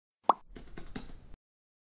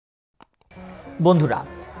বন্ধুরা,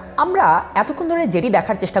 আমরা এতক্ষণ ধরে যেটি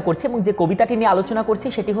দেখার চেষ্টা করছি এবং যে কবিতাটি নিয়ে আলোচনা করছি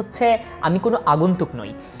সেটি হচ্ছে আমি কোনো আগন্তুক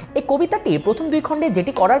নই। এই কবিতাটির প্রথম দুই খণ্ডে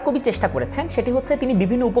যেটি করার কবি চেষ্টা করেছেন সেটি হচ্ছে তিনি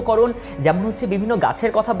বিভিন্ন উপকরণ, যেমন হচ্ছে বিভিন্ন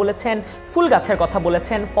গাছের কথা বলেছেন, ফুল গাছের কথা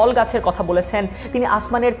বলেছেন, ফল গাছের কথা বলেছেন, তিনি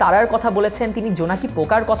আসমানের তারার কথা বলেছেন, তিনি জোনাকি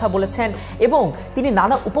পোকার কথা বলেছেন এবং তিনি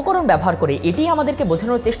নানা উপকরণ ব্যবহার করে এটি আমাদেরকে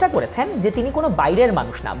বোঝানোর চেষ্টা করেছেন যে তিনি কোনো বাইরের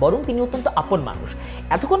মানুষ না, বরং তিনি অত্যন্ত আপন মানুষ।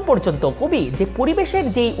 এতক্ষণ পর্যন্ত কবি যে পরিবেশের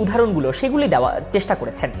যেই উদাহরণগুলো সেগুলি দেওয়ার চেষ্টা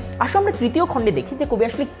করেছেন। আসলে আমরা তৃতীয় খণ্ডে দেখি যে কবি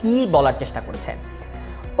আসলে কি বলার চেষ্টা করেছেন।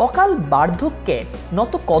 অকাল বার্ধক্যে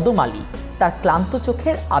নত কদমালি, তার ক্লান্ত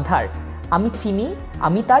চোখের আধার আমি চিনি,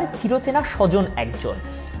 আমি তার চিরচেনা স্বজন একজন।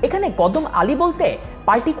 এখানে কদম আলী বলতে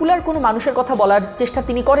পার্টিকুলার কোনো মানুষের কথা বলার চেষ্টা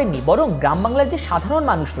তিনি করেননি, বরং গ্রাম বাংলার যে সাধারণ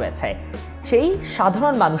মানুষ রয়েছে সেই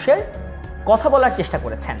সাধারণ মানুষের কথা বলার চেষ্টা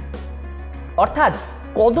করেছেন। অর্থাৎ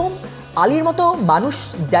কদম আলীর মতো মানুষ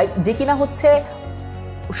যে কিনা হচ্ছে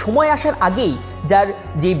সময় আসার আগেই যার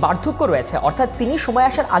যে বার্ধক্য রয়েছে, অর্থাৎ তিনি সময়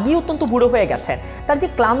আসার আগেই অত্যন্ত বুড়ো হয়ে গেছেন, তার যে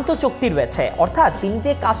ক্লান্ত চোখটি রয়েছে, অর্থাৎ তিনি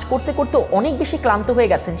যে কাজ করতে করতে অনেক বেশি ক্লান্ত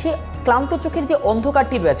হয়ে গেছেন, সেই ক্লান্ত চোখের যে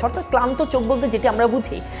অন্ধকারটি রয়েছে, অর্থাৎ ক্লান্ত চোখ বলতে যেটি আমরা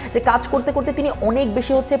বুঝি যে কাজ করতে করতে তিনি অনেক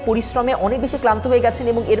বেশি হচ্ছে পরিশ্রমে অনেক বেশি ক্লান্ত হয়ে গেছেন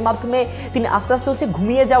এবং এর মাধ্যমে তিনি আস্তে আস্তে হচ্ছে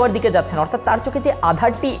ঘুমিয়ে যাওয়ার দিকে যাচ্ছেন, অর্থাৎ তার চোখে যে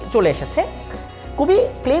আধারটি চলে এসেছে। কবি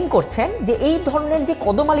ক্লেম করছেন যে এই ধরনের যে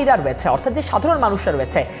কদমালিরা রয়েছে, অর্থাৎ যে সাধারণ মানুষরা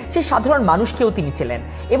রয়েছে, সেই সাধারণ মানুষকেও তিনি ছিলেন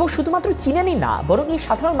এবং শুধুমাত্র চিনেনই না, বরং এই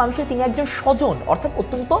সাধারণ মানুষের তিনি একজন স্বজন, অর্থাৎ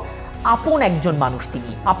অত্যন্ত আপন একজন মানুষ,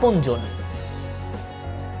 তিনি আপনজন।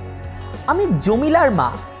 আমি জমিলার মা,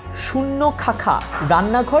 শূন্য খাখা,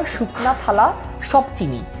 রান্নাঘর শুকনা থালা সব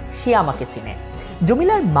চিনি, সে আমাকে চিনে।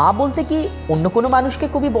 জমিলার মা বলতে কি অন্য কোনো মানুষকে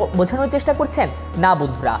কবি বোঝানোর চেষ্টা করছেন? না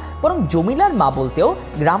বন্ধুরা, বরং জমিলার মা বলতেও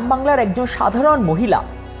গ্রাম বাংলার একজন সাধারণ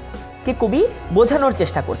মহিলাকে কবি বোঝানোর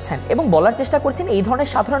চেষ্টা করছেন এবং বলার চেষ্টা করছেন এই ধরনের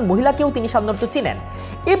সাধারণ মহিলাকেও তিনি সাধারণত চিনেন।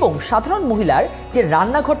 এবং সাধারণ মহিলার যে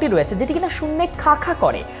রান্নাঘরটি রয়েছে যেটি কিনা শূন্যে খা খা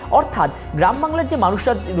করে, অর্থাৎ গ্রাম বাংলার যে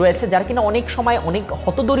মানুষরা রয়েছে যারা কিনা অনেক সময় অনেক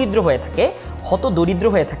হতদরিদ্র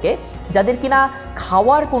হয়ে থাকে, যাদের কিনা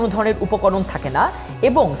খাওয়ার কোনো ধরনের উপকরণ থাকে না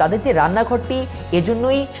এবং তাদের যে রান্নাঘরটি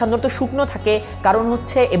এজন্যই সাধারণত শুকনো থাকে কারণ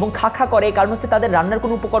হচ্ছে, এবং খা খা করে কারণ হচ্ছে তাদের রান্নার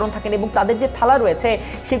কোনো উপকরণ থাকে না এবং তাদের যে থালা রয়েছে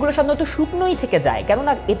সেগুলো সাধারণত শুকনোই থেকে যায়,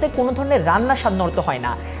 কেননা এতে কোনো ধরনের রান্না সাধারণত হয়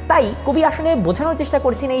না। তাই কবি আসলে বোঝানোর চেষ্টা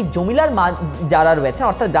করছেন এই জমিলার মা যারা রয়েছে,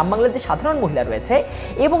 অর্থাৎ গ্রাম বাংলার যে সাধারণ মহিলা রয়েছে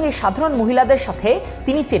এবং এই সাধারণ মহিলাদের সাথে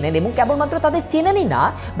তিনি চেনেন এবং কেবলমাত্র তাদের চেনেনই না,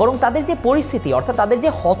 বরং তাদের যে পরিস্থিতি, অর্থাৎ তাদের যে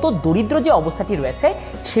হত দরিদ্র যে অবস্থাটি রয়েছে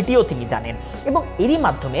সেটিও তিনি জানেন। এবং এরই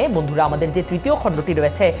মাধ্যমে বন্ধুরা আমাদের যে তৃতীয় খণ্ডটি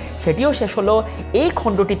রয়েছে সেটিও শেষ হলো। এই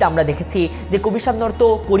খণ্ডটিতে আমরা দেখেছি যে কবি সাধারণত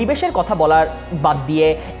পরিবেশের কথা বলার বাদ দিয়ে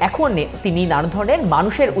এখন তিনি নানা ধরনের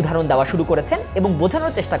মানুষের উদাহরণ দেওয়া শুরু করেছেন এবং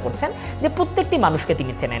বোঝানোর চেষ্টা করছেন যে প্রত্যেকটি মানুষকে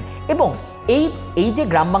তিনি চেনেন এবং এই যে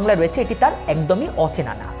গ্রাম বাংলা রয়েছে এটি তার একদমই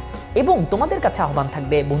অচেনা না। এবং তোমাদের কাছে আহ্বান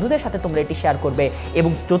থাকবে বন্ধুদের সাথে তোমরা এটি শেয়ার করবে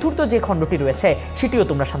এবং চতুর্থ যে খণ্ডটি রয়েছে সেটিও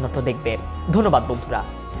তোমরা সাধারণত দেখবে। ধন্যবাদ বন্ধুরা।